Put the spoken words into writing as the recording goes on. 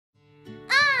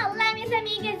minhas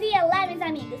amigas e olá, meus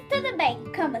amigos, tudo bem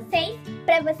com vocês?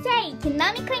 Pra você aí que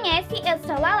não me conhece, eu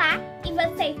sou Lalá e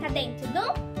você está dentro do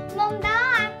Mundo da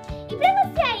Lalá. E pra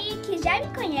você aí que já me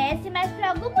conhece, mas por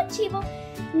algum motivo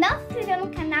não se inscreveu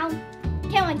no canal,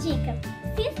 quer uma dica?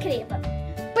 Se inscreva,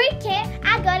 porque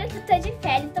agora que eu tô de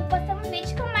férias, tô postando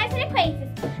vídeo com mais frequências.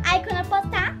 Aí quando eu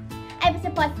postar, aí você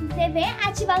pode se inscrever,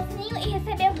 ativar o sininho e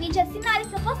receber o vídeo assim na hora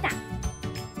que eu postar.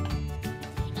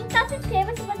 Então se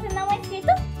inscreva se você não é inscrito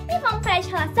e vamos parar de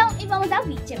enrolação e vamos ao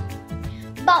vídeo.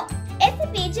 Bom, esse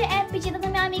vídeo é pedido do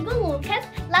meu amigo Lucas,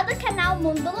 lá do canal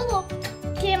Mundo do Lulu.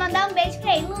 Queria mandar um beijo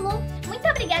pra ele, Lulu. Muito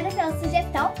obrigada pela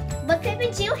sugestão. Você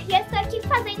pediu e eu estou aqui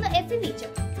fazendo esse vídeo.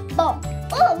 Bom,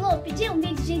 o Lulu pediu um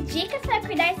vídeo de dicas para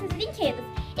cuidar desses brinquedos.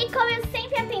 E como eu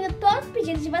sempre atendo todos os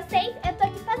pedidos de vocês, eu tô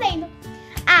aqui fazendo.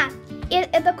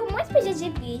 Eu tô com muitos pedidos de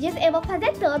vídeos, eu vou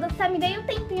fazer todos, só me dê um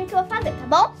tempinho que eu vou fazer, tá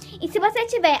bom? E se você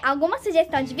tiver alguma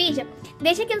sugestão de vídeo,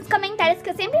 deixa aqui nos comentários que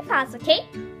eu sempre faço, ok?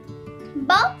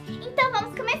 Bom, então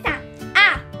vamos começar.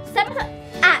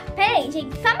 Pera aí,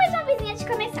 gente, só mais uma vezinha de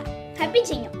começar,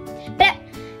 rapidinho.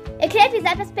 Eu queria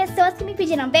avisar para as pessoas que me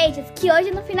pediram beijos que hoje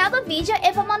no final do vídeo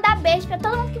eu vou mandar beijo para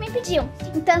todo mundo que me pediu.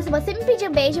 Então se você me pediu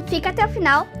beijo, fica até o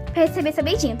final para receber seu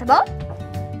beijinho, tá bom?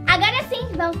 Agora sim,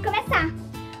 vamos começar.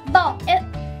 Bom,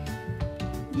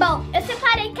 eu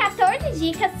separei 14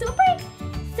 dicas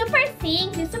super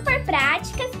simples, super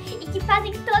práticas e que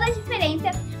fazem toda a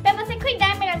diferença para você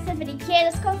cuidar melhor dos seus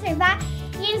brinquedos, conservar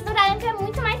e eles durarem por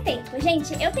muito mais tempo.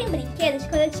 Gente, eu tenho brinquedos de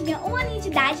quando eu tinha 1 ano de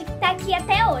idade que tá aqui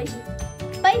até hoje.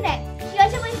 Pois é, e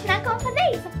hoje eu vou ensinar como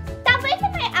fazer isso. Talvez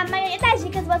a maioria das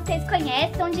dicas vocês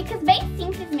conhecem, são dicas bem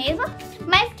simples mesmo,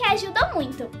 mas que ajudam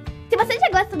muito. Se você já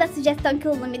gostou da sugestão que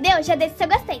o Lulu me deu, já deixa seu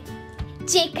gostei.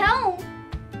 Dica 1.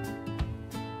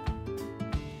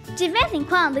 De vez em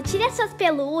quando, tire as suas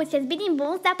pelúcias,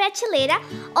 birimbuns da prateleira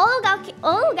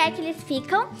ou lugar que eles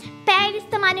ficam, para eles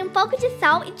tomarem um pouco de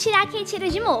sol e tirar aquele cheiro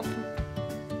de mofo.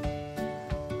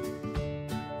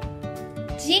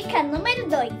 Dica número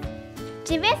 2.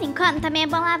 De vez em quando, também é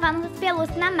bom lavar os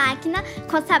pelúcios na máquina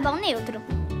com sabão neutro.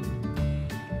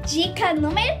 Dica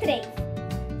número 3.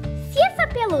 Se essa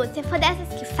pelúcia for dessas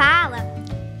que fala,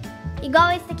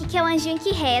 igual esse aqui que é o anjinho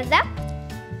que reza,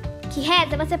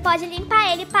 você pode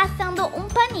limpar ele passando um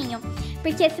paninho.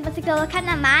 Porque se você colocar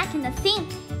na máquina assim,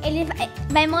 ele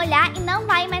vai molhar e não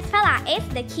vai mais falar. Esse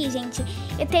daqui, gente,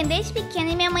 eu tenho desde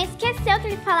pequena e minha mãe esqueceu que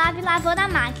ele falava e lavou na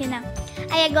máquina.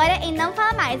 Aí agora ele não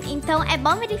fala mais. Então é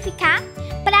bom verificar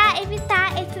pra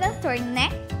evitar esse transtorno, né?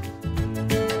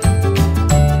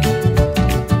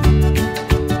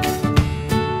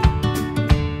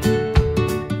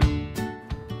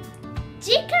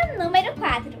 Dica número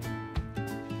 4.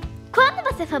 Quando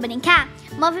você for brincar,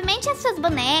 movimente as suas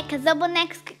bonecas ou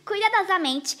bonecos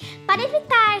cuidadosamente para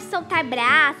evitar soltar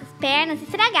braços, pernas e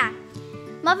estragar.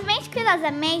 Movimente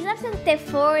cuidadosamente, não precisa ter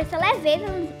força, leveza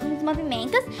nos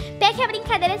movimentos, para que a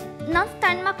brincadeira não se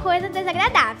torne uma coisa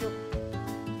desagradável.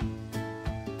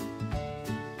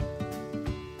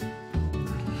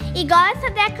 Igual essa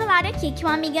decolar aqui, que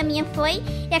uma amiga minha foi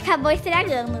e acabou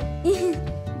estragando.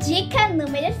 Dica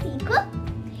número 5.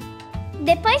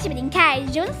 Depois de brincar,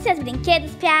 junte seus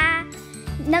brinquedos para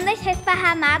não deixar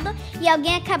esparramado e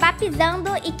alguém acabar pisando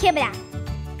e quebrar.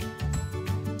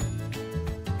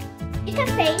 Dica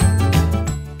 6.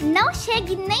 Não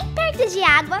chegue nem perto de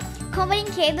água com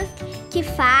brinquedos que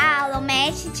falam,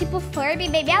 mexem, tipo Furby e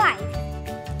Baby Alive.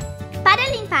 Para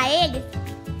limpar eles,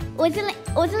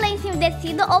 use lencinho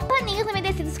umedecido ou paninhos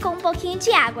umedecidos com um pouquinho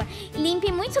de água.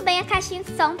 Limpe muito bem a caixinha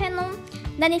de som para não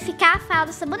danificar a fala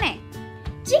do seu boneco.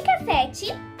 Dica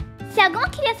 7. Se alguma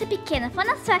criança pequena for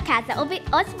na sua casa ou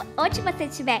se você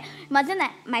tiver um irmão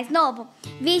mais novo,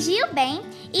 vigie bem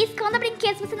e esconda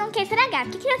brinquedos que você não quer estragar,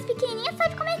 porque criança pequenininha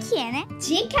sabe como é que é, né?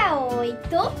 Dica 8.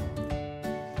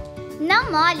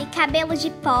 Não molhe cabelos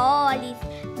de polis,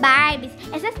 Barbies,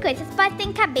 essas coisas. Você pode ter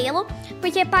em cabelo,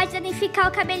 porque pode danificar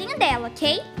o cabelinho dela,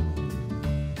 ok?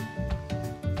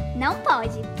 Não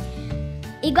pode.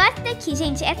 Igual essa daqui,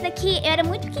 gente. Essa daqui eu era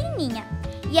muito pequenininha.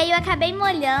 E aí eu acabei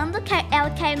molhando, ela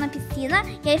caiu na piscina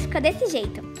e aí ficou desse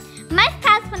jeito. Mas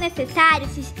caso for necessário,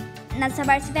 se na sua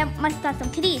barba tiver uma situação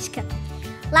crítica,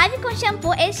 lave com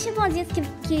shampoo. Esses shampoozinhos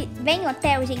que vem no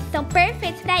hotel, gente, são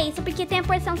perfeitos pra isso, porque tem a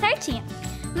porção certinha.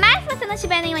 Mas se você não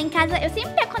tiver nenhum em casa, eu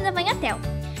sempre pego quando eu vou em hotel.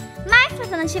 Mas se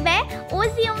você não tiver,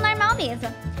 use um normal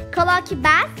mesmo. Coloque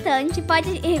bastante,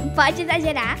 pode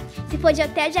exagerar. Se for de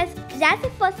hotel, já se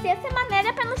fosse essa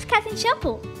maneira pra não ficar sem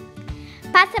shampoo.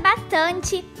 Passa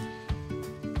bastante,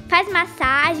 faz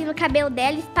massagem no cabelo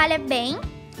dela, espalha bem.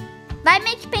 Vai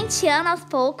meio que penteando aos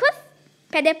poucos,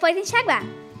 pra depois enxaguar.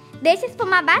 Deixa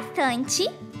espumar bastante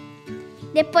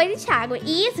depois enxago.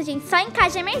 E isso, gente, só em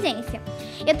caso de emergência.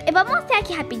 Eu vou mostrar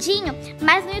aqui rapidinho,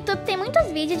 mas no YouTube tem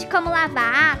muitos vídeos de como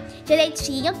lavar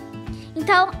direitinho.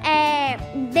 Então,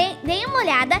 deem uma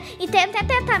olhada. E tem até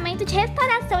tratamento de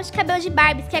restauração de cabelo de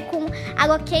Barbies, que é com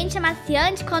água quente,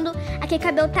 amaciante, quando aquele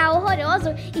cabelo tá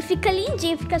horroroso e fica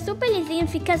lindinho, fica super lisinho,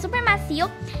 fica super macio.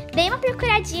 Deem uma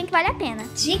procuradinha que vale a pena.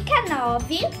 Dica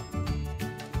 9.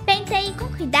 Penteie com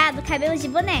cuidado cabelos de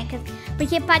bonecas,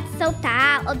 porque pode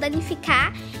soltar ou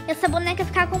danificar e essa boneca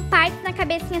ficar com partes na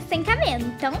cabecinha sem cabelo.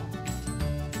 Então,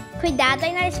 cuidado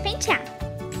aí na hora de pentear.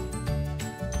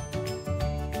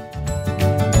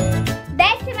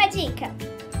 10ª dica.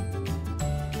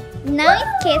 Não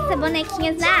esqueça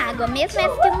bonequinhas na água, mesmo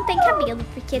essas que não tem cabelo,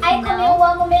 porque senão... Ai, como eu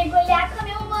amo mergulhar, como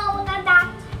eu amo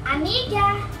nadar.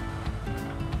 Amiga!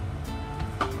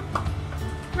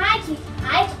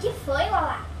 Ai, que foi,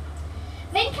 Lalá?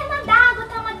 Vem cá nadar, a água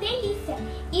tá uma delícia.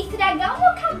 E estragar o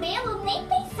meu cabelo, nem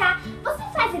pensar. Você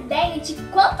faz ideia de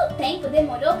quanto tempo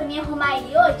demorou pra me arrumar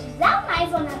ele hoje? Jamais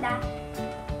vou nadar.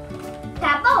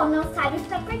 Tá bom, não sabe o que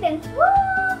tá perdendo.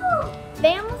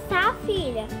 Vem almoçar,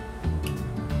 filha.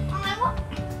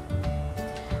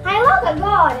 Ai, logo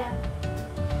agora.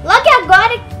 Logo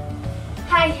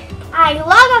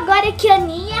agora que a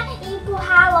Aninha ia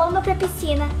empurrar a lomba pra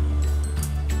piscina.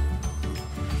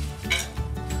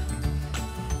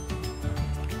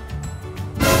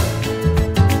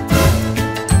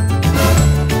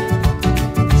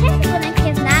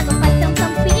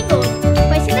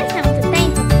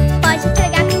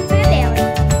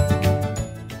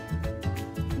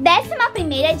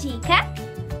 Primeira dica: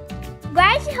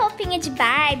 guarde roupinha de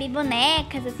Barbie,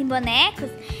 bonecas, assim, bonecos,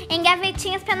 em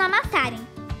gavetinhas para não amassarem.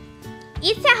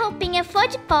 E se a roupinha for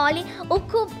de pole,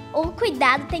 o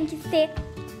cuidado tem que ser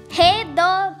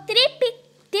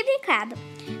triplicado.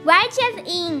 Guarde-as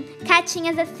em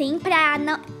caixinhas assim, para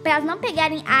elas não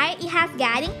pegarem ar e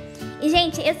rasgarem. E,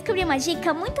 gente, eu descobri uma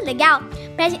dica muito legal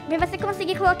para você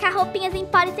conseguir colocar roupinhas em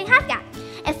pole sem rasgar.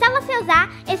 É só você usar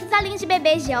esses olhinhos de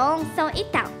bebê Johnson e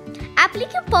tal.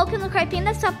 Aplique um pouco no corpinho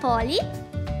da sua pole.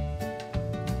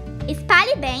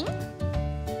 Espalhe bem.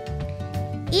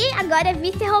 E agora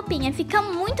viste a roupinha. Fica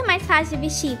muito mais fácil de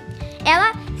vestir.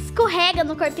 Ela escorrega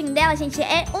no corpinho dela, gente.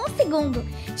 É 1 segundo.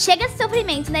 Chega de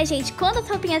sofrimento, né, gente? Quantas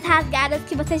roupinhas rasgadas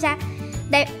que você já...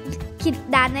 que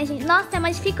dá, né, gente? Nossa, é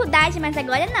uma dificuldade, mas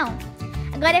agora não.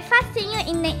 Agora é facinho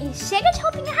e chega de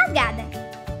roupinha rasgada.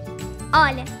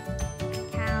 Olha.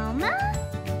 Calma.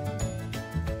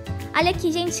 Olha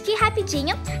aqui, gente, que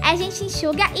rapidinho. Aí a gente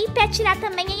enxuga e pra tirar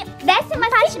também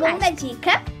 12ª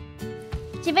dica.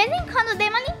 De vez em quando dê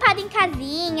uma limpada em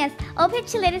casinhas ou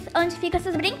prateleiras onde ficam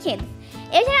seus brinquedos.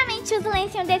 Eu geralmente uso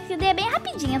lencinho umedecido e é bem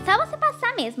rapidinho, só você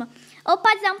passar mesmo. Ou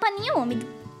pode usar um paninho úmido.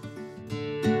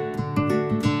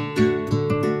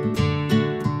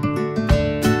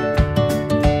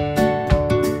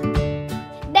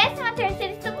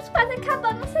 Terceira, estamos quase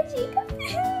acabando nossa dica.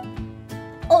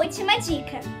 Última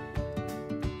dica.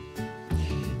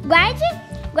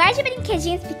 Guarde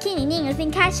brinquedinhos pequenininhos em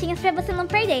caixinhas pra você não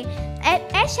perder.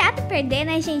 É chato perder,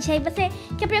 né, gente? Aí você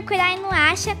quer procurar e não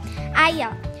acha. Aí, ó,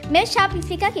 meus shoppings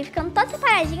ficam aqui, ficam todos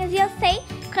separadinhos e eu sei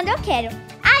quando eu quero.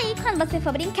 Aí, quando você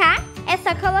for brincar, é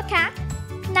só colocar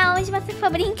na onde você for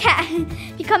brincar.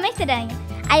 Ficou meio estranho.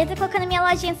 Aí eu tô colocando minha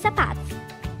lojinha de sapatos.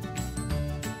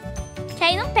 Que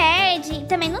aí não perde e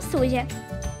também não suja.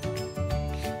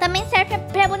 Também serve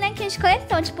pra bonequinhos de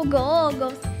coleção, tipo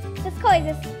goggles, essas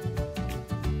coisas.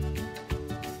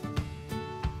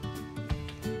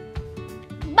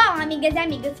 Bom, amigas e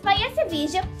amigos, foi esse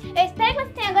vídeo. Eu espero que você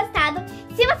tenha gostado.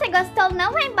 Se você gostou,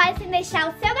 não vai embora sem deixar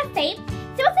o seu gostei.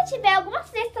 Se você tiver alguma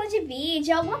sugestão de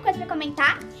vídeo, alguma coisa pra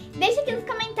comentar, deixe aqui nos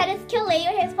comentários que eu leio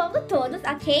e respondo todos,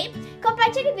 ok?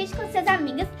 Compartilhe o vídeo com seus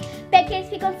amigos, para que eles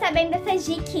ficam sabendo dessas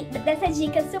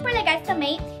dicas super legais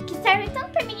também, que servem tanto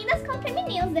para meninas quanto para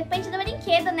meninos, depende do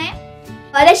brinquedo, né?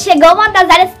 Agora chegou uma das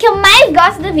áreas que eu mais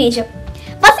gosto do vídeo.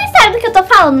 Vocês sabem do que eu tô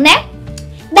falando, né?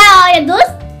 Da hora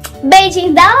dos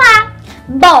beijinhos da Lalá.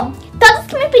 Bom, todos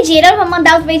que me pediram, eu vou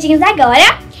mandar os beijinhos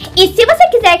agora. E se você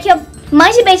quiser que eu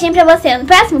mande beijinho pra você no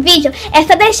próximo vídeo, é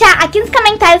só deixar aqui nos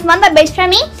comentários, manda beijo pra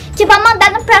mim, que eu vou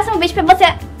mandar no próximo vídeo pra você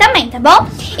também, tá bom?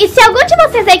 E se algum de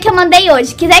vocês aí que eu mandei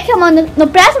hoje quiser que eu mande no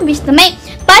próximo vídeo também,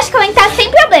 pode comentar sem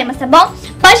problemas, tá bom?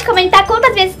 Pode comentar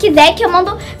quantas vezes quiser que eu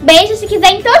mando beijo, se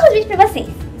quiser, em todos os vídeos pra vocês.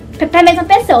 Pra mesma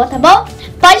pessoa, tá bom?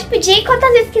 Pode pedir quantas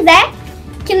vezes quiser,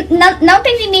 que não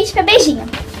tem limite pra beijinho.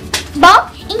 Bom,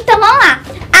 então vamos lá.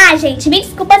 Ah, gente, me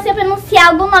desculpa se eu pronunciar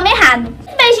algum nome errado.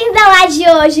 Os beijinhos da Lalá de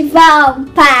hoje vão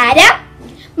para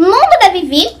Mundo da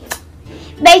Vivi.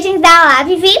 Beijinhos da Lalá,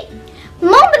 Vivi.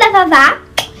 Mundo da Vavá.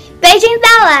 Beijinhos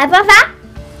da Lalá, Vavá.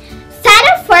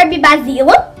 Sara Forbe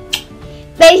Basilo.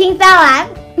 Beijinhos da Lalá.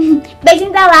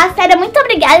 Beijinhos da Lalá. Sara, muito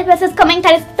obrigada pelos seus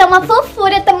comentários, que estão uma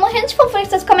fofura. Tô morrendo de fofura com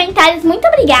seus comentários. Muito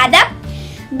obrigada.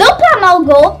 Dupla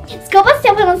Malgol. Desculpa se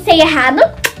eu pronunciei errado.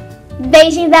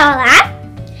 Beijinhos da Lalá.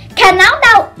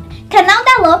 Canal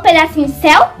da Lô, Pedacinho do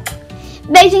Céu.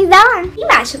 Beijinhos da Lalá.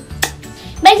 Embaixo.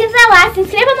 Beijinhos da Lalá. Se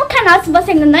inscreva no canal se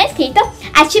você ainda não é inscrito.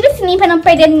 Ative o sininho para não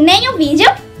perder nenhum vídeo.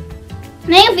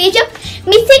 Me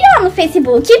sigam lá no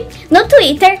Facebook, no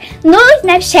Twitter, no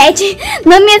Snapchat,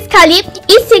 no Mescali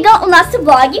e sigam o nosso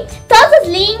blog. Todos os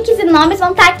links e nomes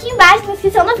vão estar aqui embaixo na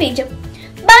descrição do vídeo.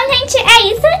 Bom, gente, é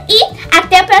isso e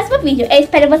até o próximo vídeo. Eu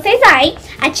espero vocês lá, hein?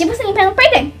 Ativa o sininho para não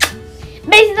perder.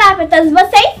 Beijos lá para todos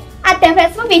vocês. Até o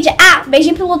próximo vídeo. Ah,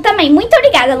 beijinho pro Lulu também. Muito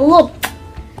obrigada, Lulu.